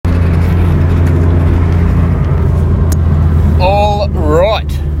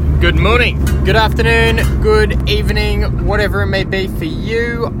morning, good afternoon, good evening, whatever it may be for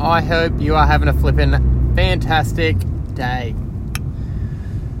you. I hope you are having a flippin' fantastic day.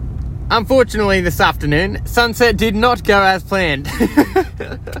 Unfortunately, this afternoon, sunset did not go as planned.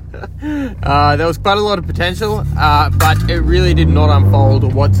 There was quite a lot of potential, but it really did not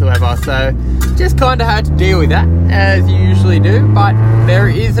unfold whatsoever. So, just kind of had to deal with that, as you usually do. But there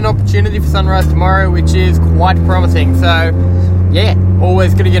is an opportunity for sunrise tomorrow, which is quite promising. So, yeah,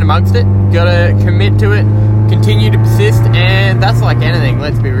 always got to get amongst it, got to commit to it, continue to persist, and that's like anything,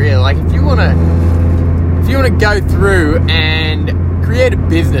 let's be real. Like, if you want to go through and create a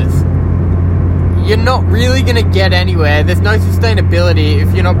business, you're not really going to get anywhere. There's no sustainability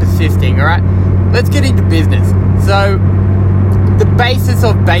if you're not persisting, alright? Let's get into business. So, the basis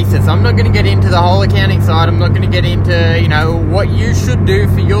of basis. I'm not going to get into the whole accounting side. I'm not going to get into, what you should do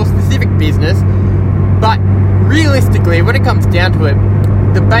for your specific business. But realistically, when it comes down to it,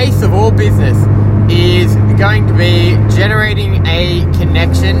 the base of all business is going to be generating a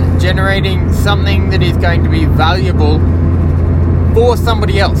connection, generating something that is going to be valuable for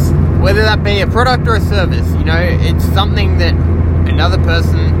somebody else, whether that be a product or a service. It's something that another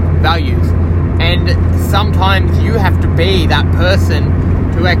person values, and sometimes you have to be that person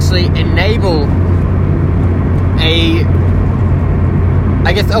to actually enable a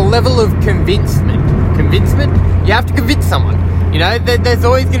level of convincement. You have to convince someone. There's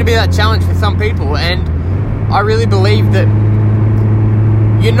always going to be that challenge for some people, and I really believe that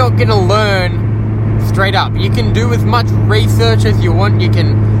you're not going to learn straight up. You can do as much research as you want. You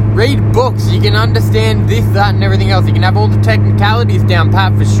can read books. You can understand this, that, and everything else. You can have all the technicalities down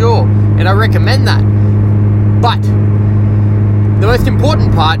pat for sure, and I recommend that. But the most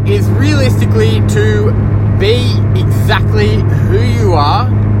important part is realistically to be exactly who you are.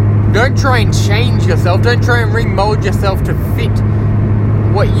 Don't try and change yourself. Don't try and remold yourself to fit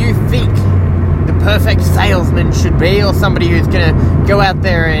what you think the perfect salesman should be, or somebody who's going to go out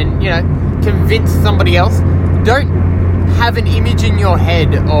there and, convince somebody else. Don't have an image in your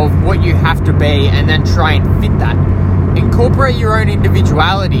head of what you have to be and then try and fit that. Incorporate your own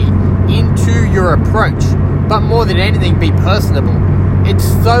individuality into your approach, but more than anything, be personable. It's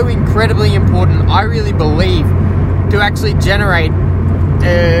so incredibly important, I really believe, to actually generate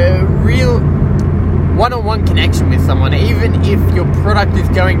a real one-on-one connection with someone, even if your product is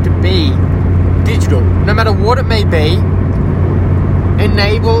going to be digital. No matter what it may be,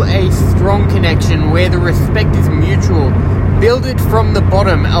 enable a strong connection where the respect is mutual. Build it from the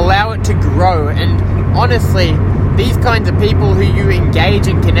bottom, allow it to grow, and honestly, these kinds of people who you engage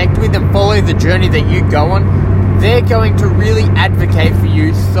and connect with and follow the journey that you go on, they're going to really advocate for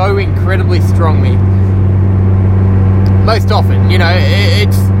you so incredibly strongly. Most often,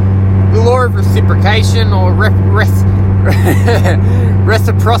 it's the law of reciprocation or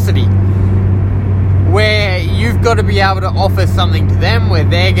reciprocity, where you've got to be able to offer something to them where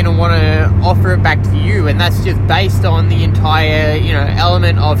they're going to want to offer it back to you, and that's just based on the entire,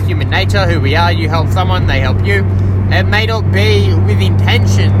 element of human nature, who we are. You help someone, they help you. It may not be with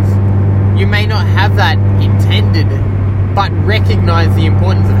intentions. You may not have that intended, but recognize the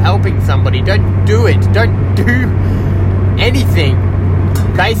importance of helping somebody. Don't do it. Don't do anything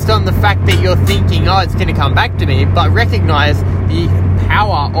based on the fact that you're thinking, it's going to come back to me, but recognize the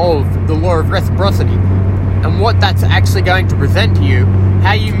power of the law of reciprocity and what that's actually going to present to you,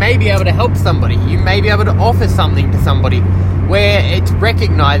 how you may be able to help somebody, you may be able to offer something to somebody where it's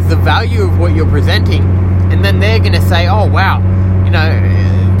recognized the value of what you're presenting, and then they're going to say, oh wow,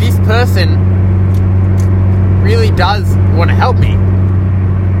 this person really does want to help me.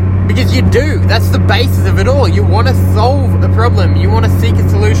 Because you do. That's the basis of it all. You want to solve a problem. You want to seek a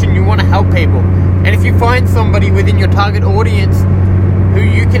solution. You want to help people. And if you find somebody within your target audience who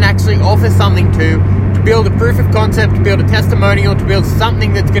you can actually offer something to build a proof of concept, to build a testimonial, to build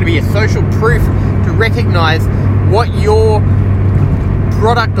something that's going to be a social proof to recognize what your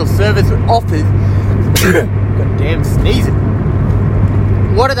product or service offers. Goddamn sneezing.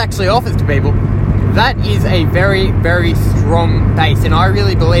 What it actually offers to people. That is a very, very strong base, and I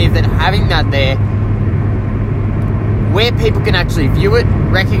really believe that having that there, where people can actually view it,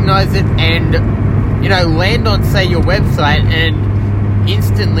 recognize it, and, land on, say, your website and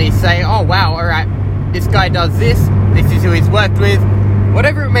instantly say, oh, wow, alright, this guy does this is who he's worked with,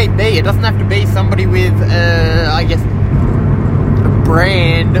 whatever it may be. It doesn't have to be somebody with, a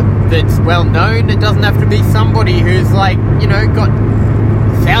brand that's well known. It doesn't have to be somebody who's, got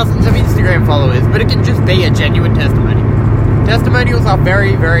thousands of Instagram followers, but it can just be a genuine testimony. Testimonials are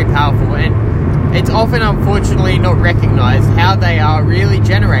very, very powerful, and it's often, unfortunately, not recognized how they are really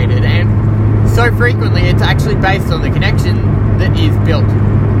generated, and so frequently it's actually based on the connection that is built.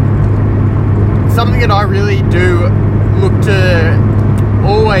 something that I really do look to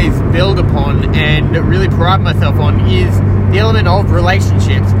always build upon and really pride myself on is the element of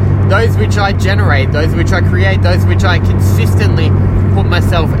relationships. Those which I generate, those which I create, those which I consistently put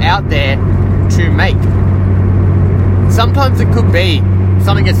myself out there to make. Sometimes it could be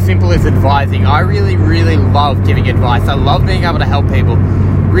something as simple as advising. I really, really love giving advice. I love being able to help people.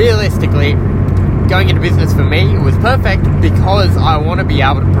 Realistically, going into business for me, it was perfect because I want to be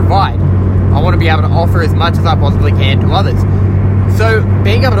able to provide. I want to be able to offer as much as I possibly can to others. So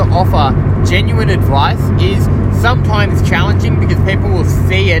being able to offer genuine advice is sometimes challenging because people will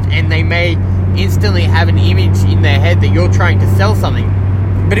see it and they may instantly have an image in their head that you're trying to sell something.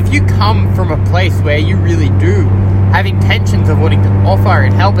 But if you come from a place where you really do have intentions of wanting to offer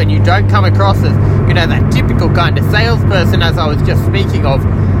and help, and you don't come across as, that typical kind of salesperson as I was just speaking of,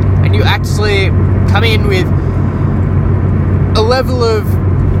 and you actually come in with a level of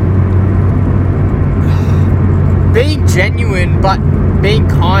being genuine, but being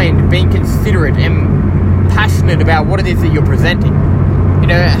kind, being considerate, and passionate about what it is that you're presenting.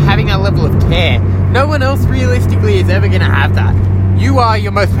 Having that level of care. No one else realistically is ever going to have that. You are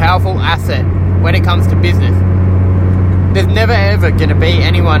your most powerful asset when it comes to business. There's never ever going to be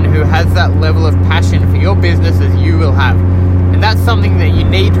anyone who has that level of passion for your business as you will have. And that's something that you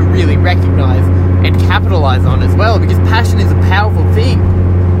need to really recognize and capitalize on as well, because passion is a powerful thing.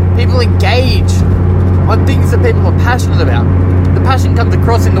 People engage on things that people are passionate about. The passion comes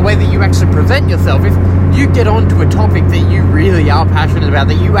across in the way that you actually present yourself. If you get onto a topic that you really are passionate about,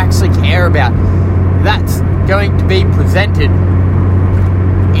 that you actually care about, that's going to be presented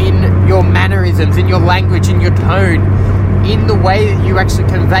in your mannerisms, in your language, in your tone, in the way that you actually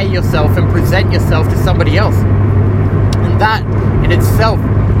convey yourself and present yourself to somebody else. And that in itself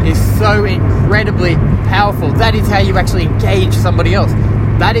is so incredibly powerful. That is how you actually engage somebody else.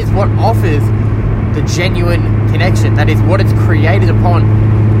 That is what offers the genuine connection. That is what it's created upon.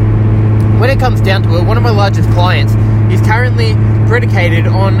 When it comes down to it, one of my largest clients is currently predicated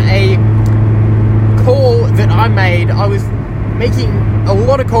on a call that I made. I was making a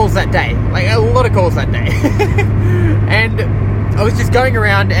lot of calls that day. And I was just going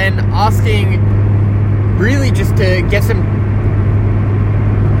around and asking, really just to get some,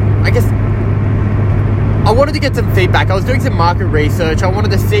 I wanted to get some feedback. I was doing some market research. I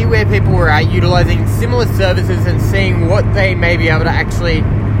wanted to see where people were at utilizing similar services and seeing what they may be able to actually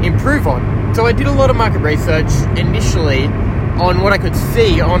improve on. So I did a lot of market research initially on what I could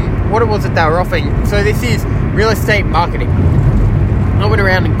see on what it was that they were offering. So this is real estate marketing. I went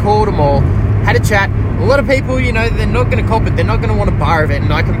around and called them all, had a chat. A lot of people, they're not going to cop it. They're not going to want to buy of it.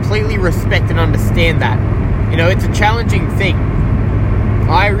 And I completely respect and understand that. It's a challenging thing.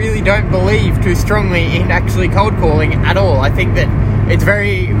 I really don't believe too strongly in actually cold calling at all. I think that it's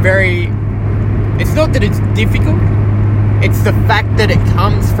very, very... It's not that it's difficult. It's the fact that it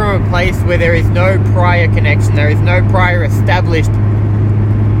comes from a place where there is no prior connection. There is no prior established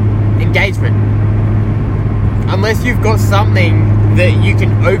engagement. Unless you've got something that you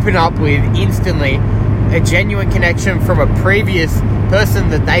can open up with instantly, a genuine connection from a previous person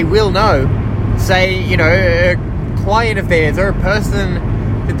that they will know, say, a client of theirs or a person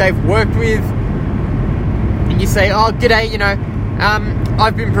that they've worked with, and you say, oh, g'day,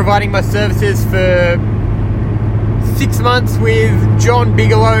 I've been providing my services for 6 months with John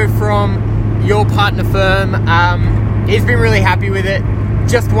Bigelow from your partner firm. He's been really happy with it.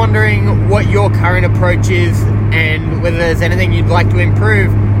 Just wondering what your current approach is and whether there's anything you'd like to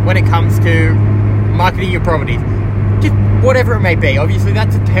improve when it comes to marketing your properties. Just whatever it may be. Obviously,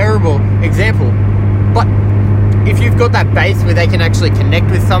 that's a terrible example. But if you've got that base where they can actually connect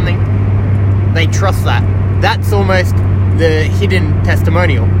with something, they trust that. That's almost the hidden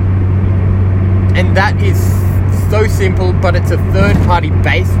testimonial. And that is so simple, but it's a third-party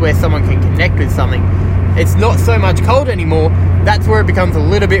base where someone can connect with something. It's not so much cold anymore. That's where it becomes a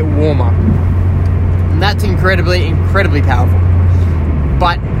little bit warmer. And that's incredibly, incredibly powerful.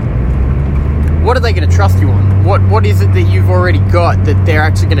 But what are they going to trust you on? What is it that you've already got that they're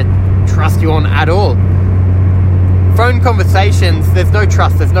actually going to trust you on at all? Phone conversations, there's no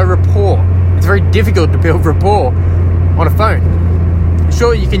trust, there's no rapport. It's very difficult to build rapport on a phone.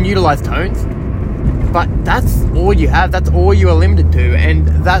 Sure, you can utilize tones, but that's all you have. That's all you are limited to, and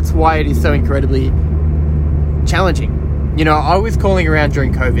that's why it is so incredibly challenging. I was calling around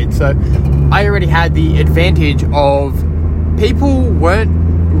during COVID, so I already had the advantage of people weren't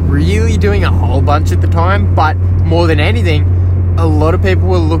really doing a whole bunch at the time, but more than anything, a lot of people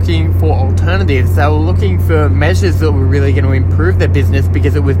were looking for alternatives. They were looking for measures that were really going to improve their business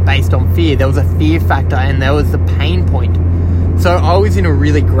because it was based on fear. There was a fear factor and there was the pain point. So I was in a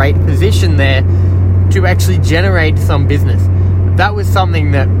really great position there to actually generate some business. That was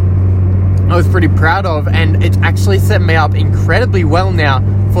something that I was pretty proud of, and it's actually set me up incredibly well now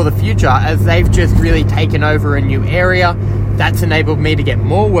for the future, as they've just really taken over a new area. That's enabled me to get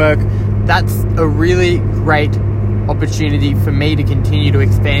more work. That's a really great opportunity for me to continue to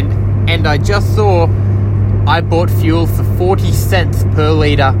expand. And I just saw I bought fuel for 40 cents per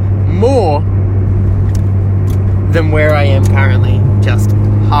litre more than where I am currently just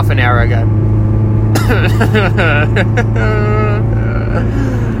half an hour ago.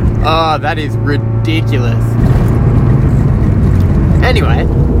 Oh, that is ridiculous. Anyway,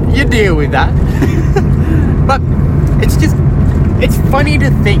 you deal with that. But it's funny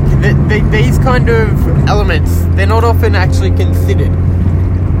to think that these kind of elements, they're not often actually considered.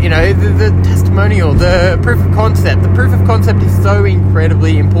 You know, the testimonial, the proof of concept. The proof of concept is so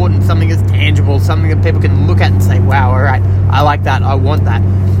incredibly important. Something that's tangible, something that people can look at and say, wow, all right, I like that, I want that.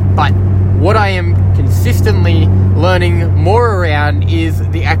 But what I am consistently learning more around is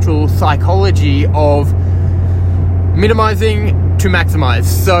the actual psychology of minimizing to maximize.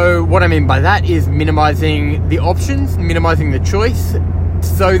 So what I mean by that is minimizing the options, minimizing the choice,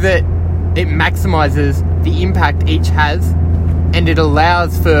 so that it maximizes the impact each has, and it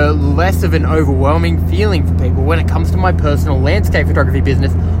allows for less of an overwhelming feeling for people. When it comes to my personal landscape photography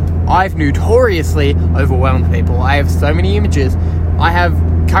business, I've notoriously overwhelmed people. I have so many images. I have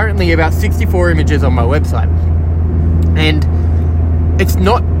currently about 64 images on my website, and it's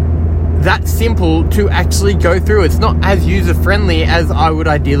not that simple to actually go through. It's not as user-friendly as I would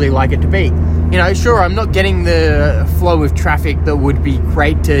ideally like it to be. You know, sure, I'm not getting the flow of traffic that would be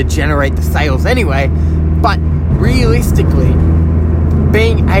great to generate the sales anyway, but realistically,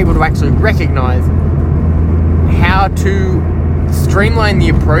 being able to actually recognize how to streamline the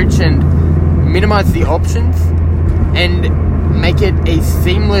approach and minimize the options and make it a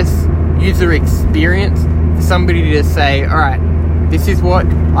seamless user experience for somebody to say, all right, this is what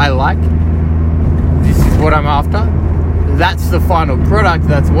I like, this is what I'm after, that's the final product,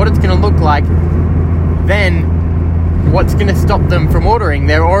 that's what it's going to look like, then what's going to stop them from ordering?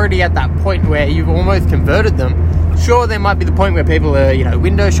 They're already at that point where you've almost converted them. Sure, there might be the point where people are, you know,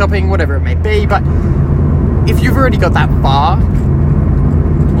 window shopping, whatever it may be, but if you've already got that far,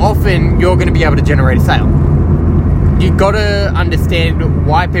 often you're going to be able to generate a sale. You've got to understand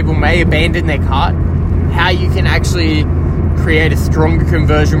why people may abandon their cart, how you can actually create a stronger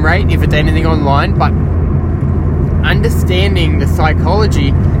conversion rate if it's anything online, but understanding the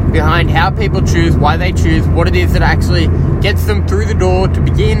psychology behind how people choose, why they choose, what it is that actually gets them through the door to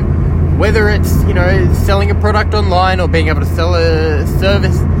begin, whether it's, you know, selling a product online or being able to sell a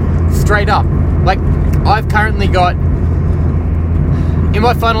service straight up. Like, I've currently got, in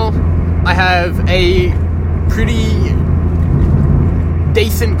my funnel, I have a pretty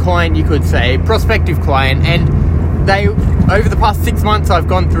decent client, you could say, prospective client, and they, over the past 6 months, I've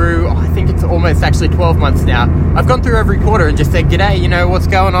gone through, I think it's almost actually 12 months now, I've gone through every quarter and just said, g'day, you know, what's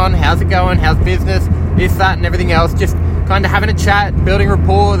going on, how's it going, how's business, this, that, and everything else, just kind of having a chat, building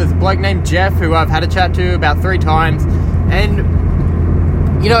rapport. There's a bloke named Jeff who I've had a chat to about 3 times, and,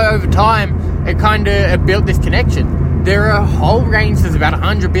 you know, over time, it kind of built this connection. There are a whole range, there's about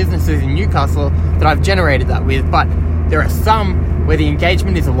 100 businesses in Newcastle that I've generated that with, but there are some where the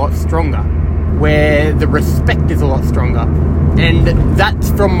engagement is a lot stronger, where the respect is a lot stronger. And that's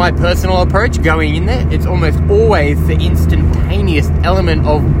from my personal approach going in there. It's almost always the instantaneous element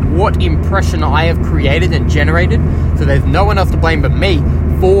of what impression I have created and generated. So there's no one else to blame but me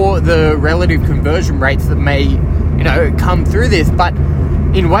for the relative conversion rates that may, you know, come through this. But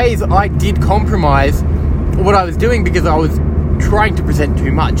in ways, I did compromise what I was doing because I was trying to present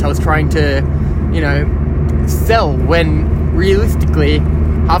too much. I was trying to, you know, sell when realistically,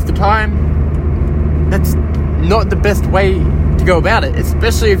 half the time, that's not the best way to go about it,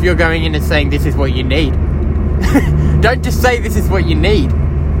 especially if you're going in and saying this is what you need. Don't just say this is what you need.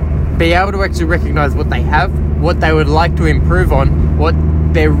 Be able to actually recognize what they have, what they would like to improve on, what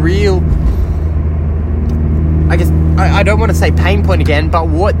their real, I guess, I don't want to say pain point again, but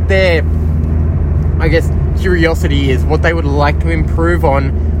what their, I guess, curiosity is, what they would like to improve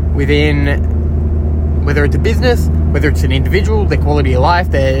on within, whether it's a business, whether it's an individual, their quality of life,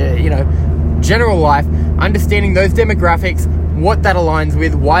 their, you know, general life, understanding those demographics, what that aligns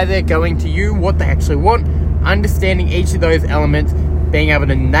with, why they're going to you, what they actually want, understanding each of those elements, being able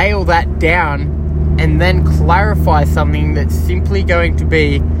to nail that down, and then clarify something that's simply going to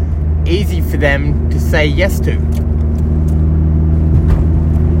be easy for them to say yes to.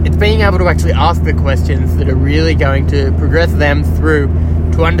 It's being able to actually ask the questions that are really going to progress them through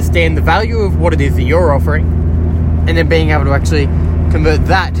to understand the value of what it is that you're offering, and then being able to actually convert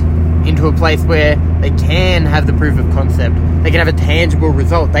that into a place where They can have the proof of concept. They can have a tangible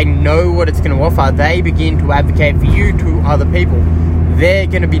result. They know what it's going to offer. They begin to advocate for you to other people. They're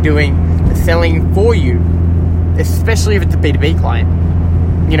going to be doing the selling for you, especially if it's a B2B client.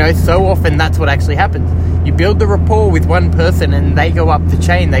 So often that's what actually happens. You build the rapport with one person and they go up the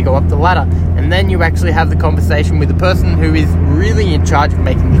chain, they go up the ladder, and then you actually have the conversation with the person who is really in charge of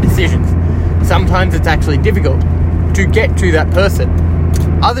making the decisions. Sometimes it's actually difficult to get to that person.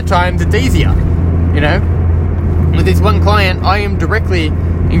 Other times it's easier. With this one client, I am directly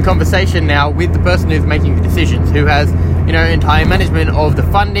in conversation now with the person who's making the decisions, who has, entire management of the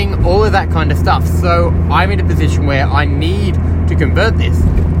funding, all of that kind of stuff. So I'm in a position where I need to convert this.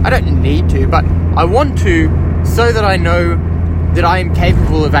 I don't need to, but I want to, so that I know that I am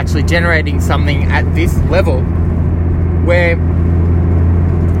capable of actually generating something at this level where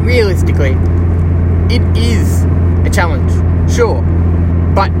realistically it is a challenge, sure,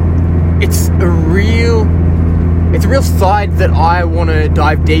 but it's a real side that I want to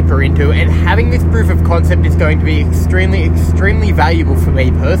dive deeper into, and having this proof of concept is going to be extremely, extremely valuable for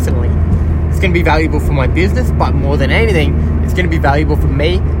me personally. It's going to be valuable for my business, but more than anything, it's going to be valuable for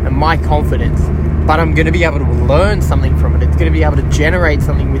me and my confidence. But I'm going to be able to learn something from it. It's going to be able to generate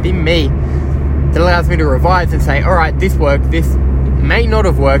something within me that allows me to revise and say, all right, this worked, this may not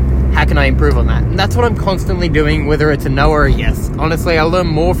have worked, how can I improve on that? And that's what I'm constantly doing, whether it's a no or a yes. Honestly, I learn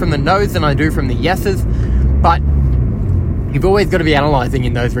more from the no's than I do from the yeses, but you've always got to be analysing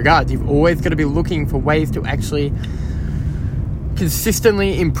in those regards. You've always got to be looking for ways to actually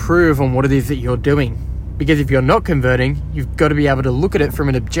consistently improve on what it is that you're doing. Because if you're not converting, you've got to be able to look at it from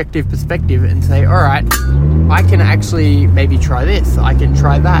an objective perspective and say, all right, I can actually maybe try this, I can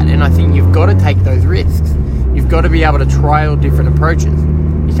try that. And I think you've got to take those risks. You've got to be able to trial different approaches.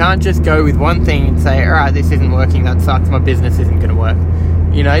 You can't just go with one thing and say, all right, this isn't working, that sucks, my business isn't going to work.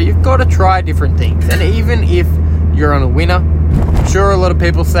 You've got to try different things. And even if you're on a winner, I'm sure a lot of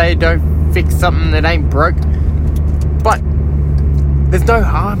people say don't fix something that ain't broke, but there's no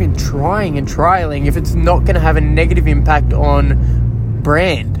harm in trying and trialing if it's not going to have a negative impact on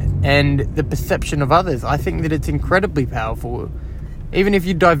brand and the perception of others. I think that it's incredibly powerful. Even if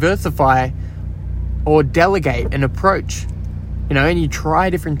you diversify or delegate an approach, and you try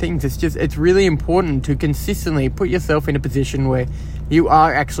different things, it's really important to consistently put yourself in a position where you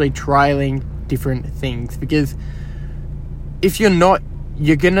are actually trialing different things. Because if you're not,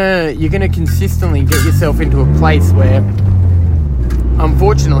 you're gonna consistently get yourself into a place where,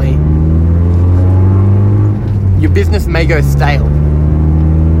 unfortunately, your business may go stale.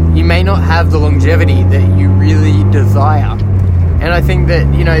 You may not have the longevity that you really desire. And I think that,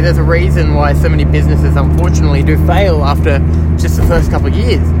 there's a reason why so many businesses, unfortunately, do fail after just the first couple of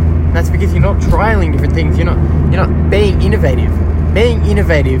years. And that's because you're not trialing different things. You're not being innovative. Being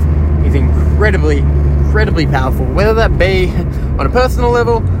innovative is incredibly, incredibly powerful, whether that be on a personal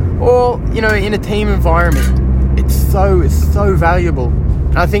level or, in a team environment. It's so valuable.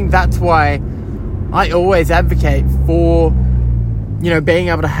 And I think that's why I always advocate for, being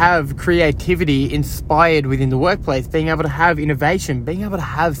able to have creativity inspired within the workplace, being able to have innovation, being able to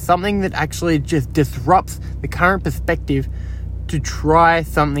have something that actually just disrupts the current perspective, to try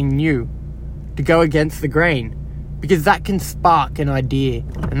something new, to go against the grain, because that can spark an idea,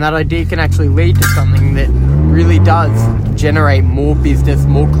 and that idea can actually lead to something that really does generate more business,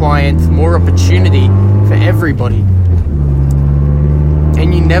 more clients, more opportunity for everybody.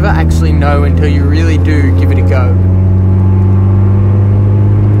 And you never actually know until you really do give it a go.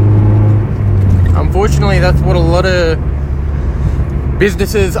 Unfortunately, that's what a lot of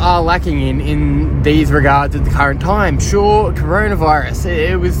businesses are lacking in these regards at the current time. Sure, coronavirus,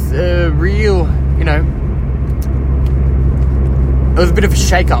 it was a real, it was a bit of a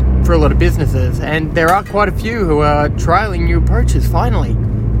shake-up for a lot of businesses, and there are quite a few who are trialing new approaches, finally.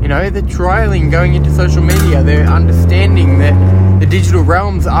 They're trialing going into social media. They're understanding that the digital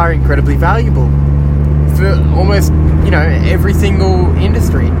realms are incredibly valuable for almost, every single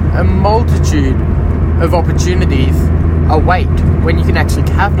industry. A multitude of opportunities await when you can actually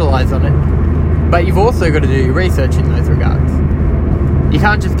capitalize on it. But you've also got to do your research in those regards. You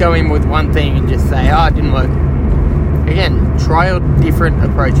can't just go in with one thing and just say, it didn't work. Again, trial different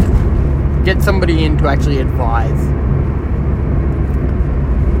approaches. Get somebody in to actually advise.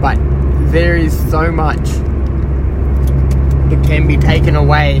 But there is so much that can be taken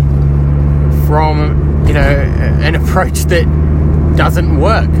away from, an approach that doesn't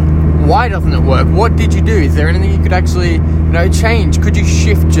work. Why doesn't it work? What did you do? Is there anything you could actually, change? Could you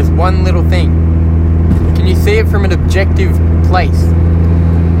shift just one little thing? Can you see it from an objective place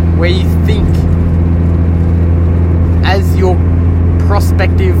where you think as your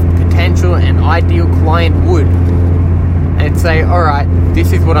prospective potential and ideal client would, and say, alright,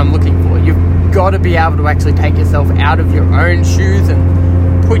 this is what I'm looking for. You've got to be able to actually take yourself out of your own shoes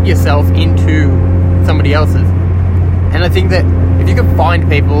and put yourself into somebody else's. And I think that if you can find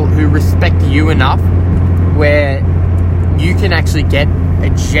people who respect you enough where you can actually get a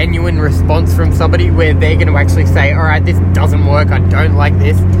genuine response from somebody where they're going to actually say, alright, this doesn't work, I don't like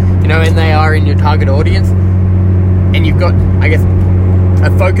this, and they are in your target audience, and you've got, I guess, a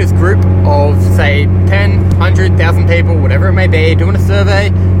focus group of, say, 10, 100,000 people, whatever it may be, doing a survey,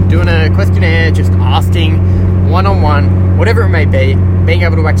 doing a questionnaire, just asking one-on-one, whatever it may be, being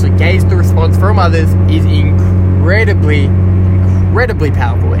able to actually gauge the response from others is incredibly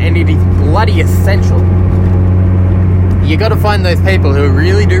powerful, and it is bloody essential. You got to find those people who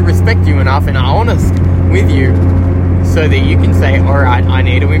really do respect you enough and are honest with you so that you can say, alright, I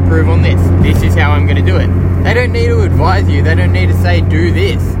need to improve on this. This is how I'm going to do it. They don't need to advise you. They don't need to say, do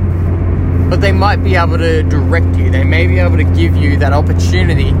this. But they might be able to direct you. They may be able to give you that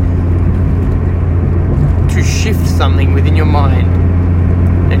opportunity to shift something within your mind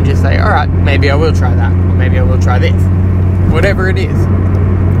and just say, alright, maybe I will try that. Or maybe I will try this. Whatever it is.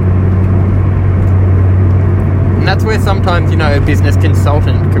 And that's where sometimes, a business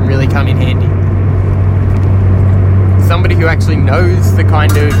consultant can really come in handy. Somebody who actually knows the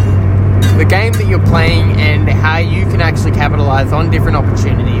game that you're playing and how you can actually capitalize on different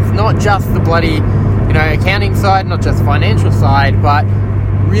opportunities. Not just the bloody, accounting side, not just financial side, but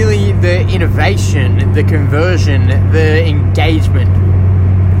really the innovation, the conversion, the engagement.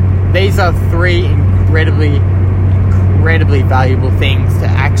 These are three incredibly valuable things to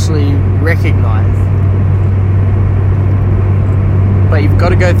actually recognize. But you've got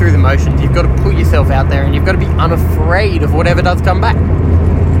to go through the motions, you've got to put yourself out there, and you've got to be unafraid of whatever does come back.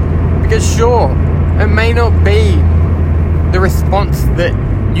 Because sure, it may not be the response that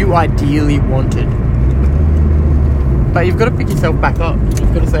you ideally wanted, but you've got to pick yourself back up.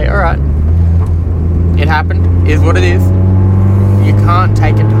 You've got to say, alright, it happened, is what it is. You can't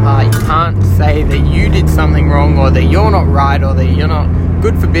take it to heart. You can't say that you did something wrong, or that you're not right, or that you're not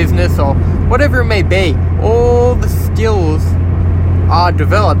good for business, or whatever it may be. All the skills are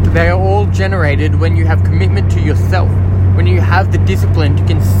developed. They are all generated when you have commitment to yourself, when you have the discipline to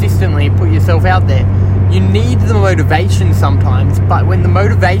consistently put yourself out there. You need the motivation sometimes, but when the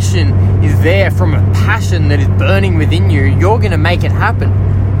motivation is there from a passion that is burning within you, you're going to make it happen.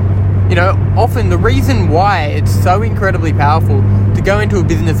 Often the reason why it's so incredibly powerful to go into a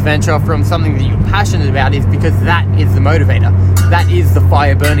business venture from something that you're passionate about is because that is the motivator. That is the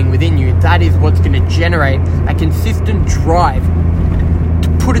fire burning within you. That is what's going to generate a consistent drive to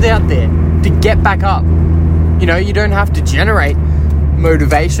put it out there, to get back up. You don't have to generate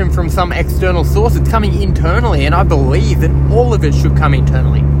motivation from some external source. It's coming internally, and I believe that all of it should come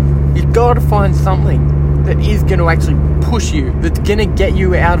internally. You've got to find something that is going to actually push you, that's going to get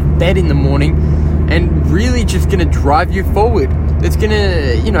you out of bed in the morning and really just going to drive you forward. That's going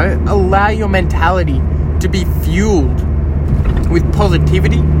to, allow your mentality to be fueled with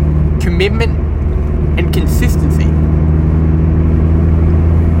positivity, commitment, and consistency.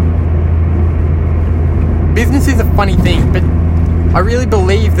 Business is a funny thing, but I really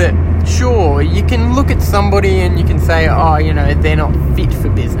believe that, sure, you can look at somebody and you can say, they're not fit for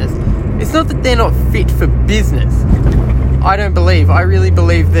business. It's not that they're not fit for business. I really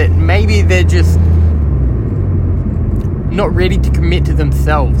believe that maybe they're just not ready to commit to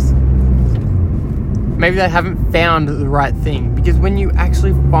themselves. Maybe they haven't found the right thing. Because when you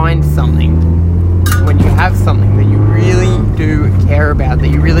actually find something, when you have something that you really do care about, that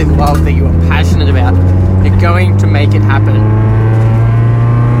you really love, that you are passionate about, you're going to make it happen.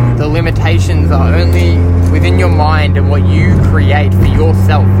 The limitations are only within your mind and what you create for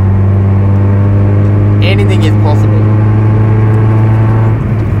yourself. Anything is possible.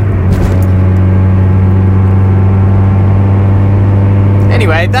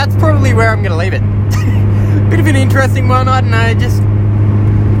 Anyway, that's probably where I'm going to leave it. Bit of an interesting one, I don't know,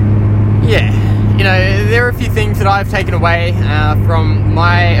 there are a few things that I've taken away from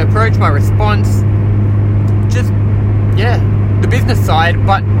my approach, my response. The business side,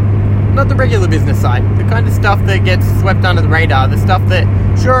 but not the regular business side. The kind of stuff that gets swept under the radar. The stuff that,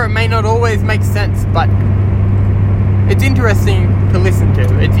 sure, it may not always make sense, but it's interesting to listen to.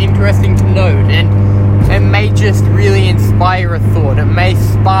 It's interesting to note, and it may just really inspire a thought. It may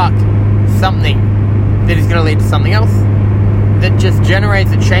spark something that is going to lead to something else, that just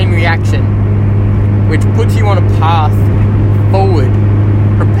generates a chain reaction, which puts you on a path forward,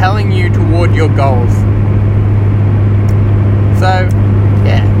 propelling you toward your goals. So,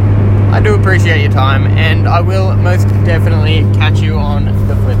 I I do appreciate your time, and I will most definitely catch you on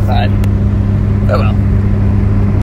the flip side. Farewell.